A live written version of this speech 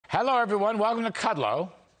Hello, everyone. Welcome to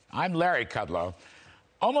Kudlow. I'm Larry Kudlow.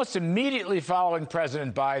 Almost immediately following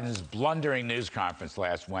President Biden's blundering news conference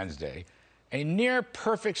last Wednesday, a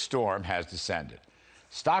near-perfect storm has descended.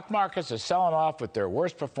 Stock markets are selling off with their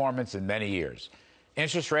worst performance in many years.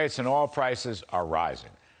 Interest rates and oil prices are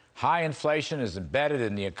rising. High inflation is embedded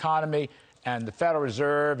in the economy, and the Federal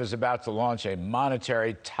Reserve is about to launch a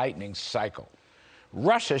monetary tightening cycle.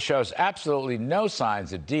 Russia shows absolutely no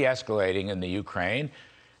signs of de-escalating in the Ukraine,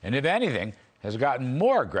 and if anything, has gotten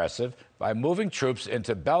more aggressive by moving troops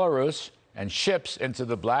into Belarus and ships into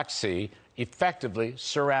the Black Sea, effectively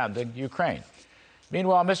surrounding Ukraine.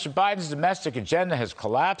 Meanwhile, Mr. Biden's domestic agenda has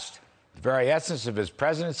collapsed. The very essence of his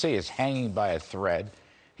presidency is hanging by a thread.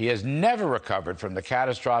 He has never recovered from the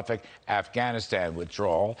catastrophic Afghanistan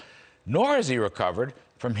withdrawal, nor has he recovered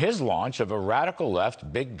from his launch of a radical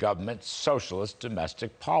left, big government, socialist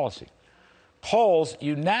domestic policy. Polls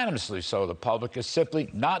unanimously show the public is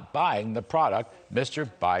simply not buying the product Mr.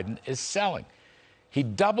 Biden is selling. He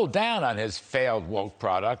doubled down on his failed woke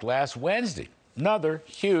product last Wednesday. Another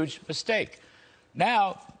huge mistake.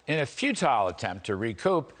 Now, in a futile attempt to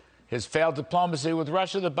recoup his failed diplomacy with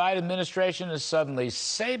Russia, the Biden administration is suddenly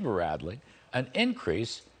saber-rattling an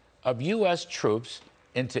increase of U.S. troops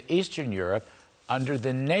into Eastern Europe under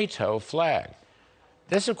the NATO flag.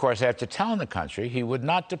 This, of course, after telling the country he would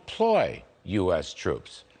not deploy U.S.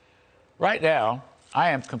 troops. Right now, I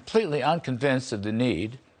am completely unconvinced of the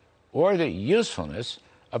need or the usefulness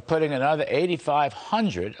of putting another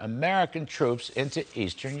 8,500 American troops into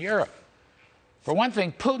Eastern Europe. For one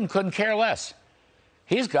thing, Putin couldn't care less.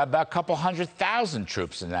 He's got about a couple 100,000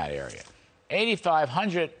 troops in that area.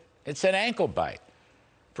 8,500, it's an ankle bite.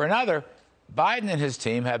 For another, Biden and his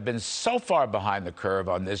team have been so far behind the curve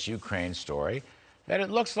on this Ukraine story that it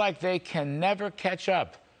looks like they can never catch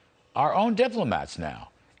up. Our own diplomats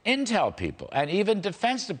now, intel people, and even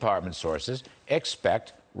Defense Department sources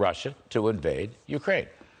expect Russia to invade Ukraine.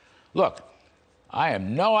 Look, I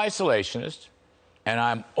am no isolationist, and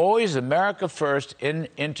I'm always America first in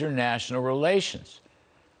international relations.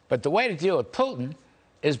 But the way to deal with Putin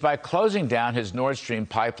is by closing down his Nord Stream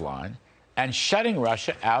pipeline and shutting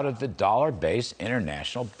Russia out of the dollar-based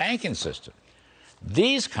international banking system.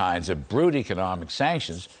 These kinds of brute economic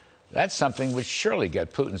sanctions, that's something which surely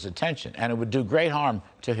get Putin's attention, and it would do great harm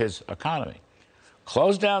to his economy.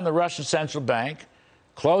 Close down the Russian central bank,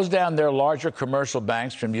 close down their larger commercial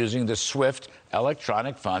banks from using the SWIFT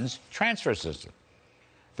electronic funds transfer system.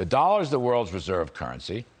 The dollar is the world's reserve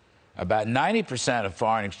currency. About 90% of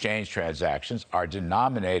foreign exchange transactions are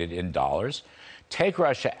denominated in dollars. Take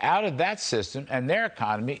Russia out of that system, and their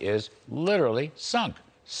economy is literally sunk.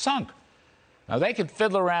 Now, they can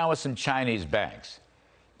fiddle around with some Chinese banks,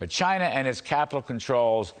 but China and its capital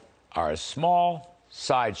controls are a small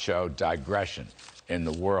sideshow digression in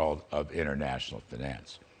the world of international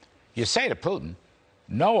finance. You say to Putin,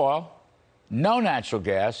 no oil, no natural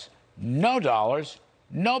gas, no dollars,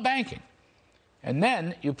 no banking. And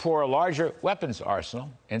then you pour a larger weapons arsenal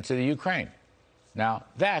into the Ukraine. Now,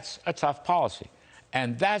 that's a tough policy.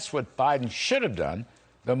 And that's what Biden should have done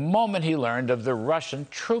the moment he learned of the Russian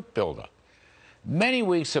troop buildup. Many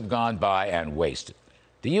weeks have gone by and wasted.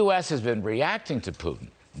 The U.S. has been reacting to Putin,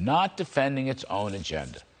 not defending its own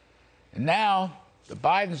agenda. And now the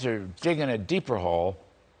Bidens are digging a deeper hole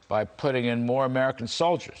by putting in more American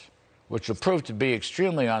soldiers, which will prove to be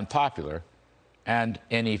extremely unpopular and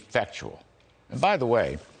ineffectual. And by the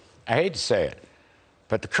way, I hate to say it,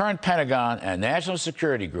 but the current Pentagon and National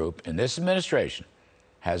Security Group in this administration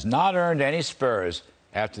has not earned any spurs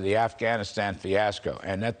after the Afghanistan fiasco.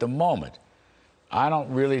 And at the moment, I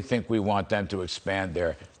don't really think we want them to expand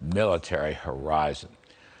their military horizon.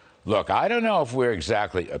 Look, I don't know if we're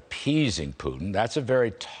exactly appeasing Putin. That's a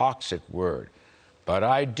very toxic word. But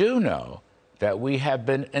I do know that we have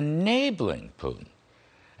been enabling Putin.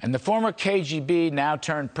 And the former KGB, now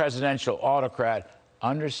turned presidential autocrat,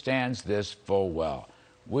 understands this full well.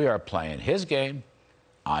 We are playing his game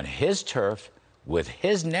on his turf with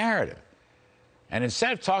his narrative. And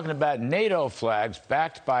instead of talking about NATO flags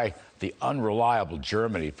backed by the unreliable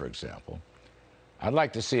Germany, for example, I'd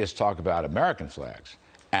like to see us talk about American flags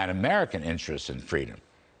and American interests in freedom,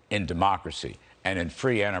 in democracy, and in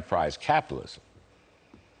free enterprise capitalism.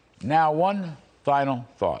 Now, one final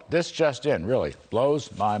thought. This just in really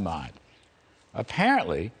blows my mind.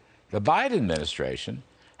 Apparently, the Biden administration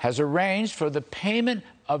has arranged for the payment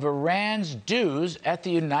of Iran's dues at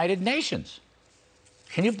the United Nations.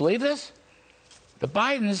 Can you believe this? The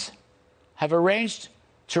Bidens have arranged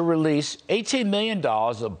to release $18 million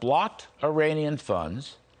of blocked Iranian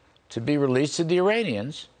funds to be released to the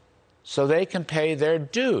Iranians so they can pay their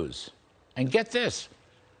dues. And get this,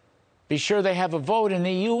 be sure they have a vote in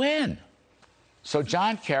the UN. So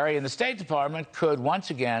John Kerry and the State Department could once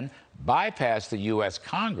again bypass the U.S.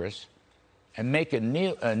 Congress and make a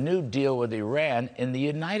new deal with Iran in the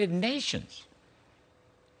United Nations.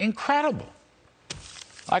 Incredible.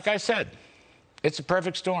 Like I said, it's a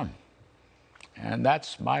perfect storm. And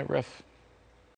that's my riff.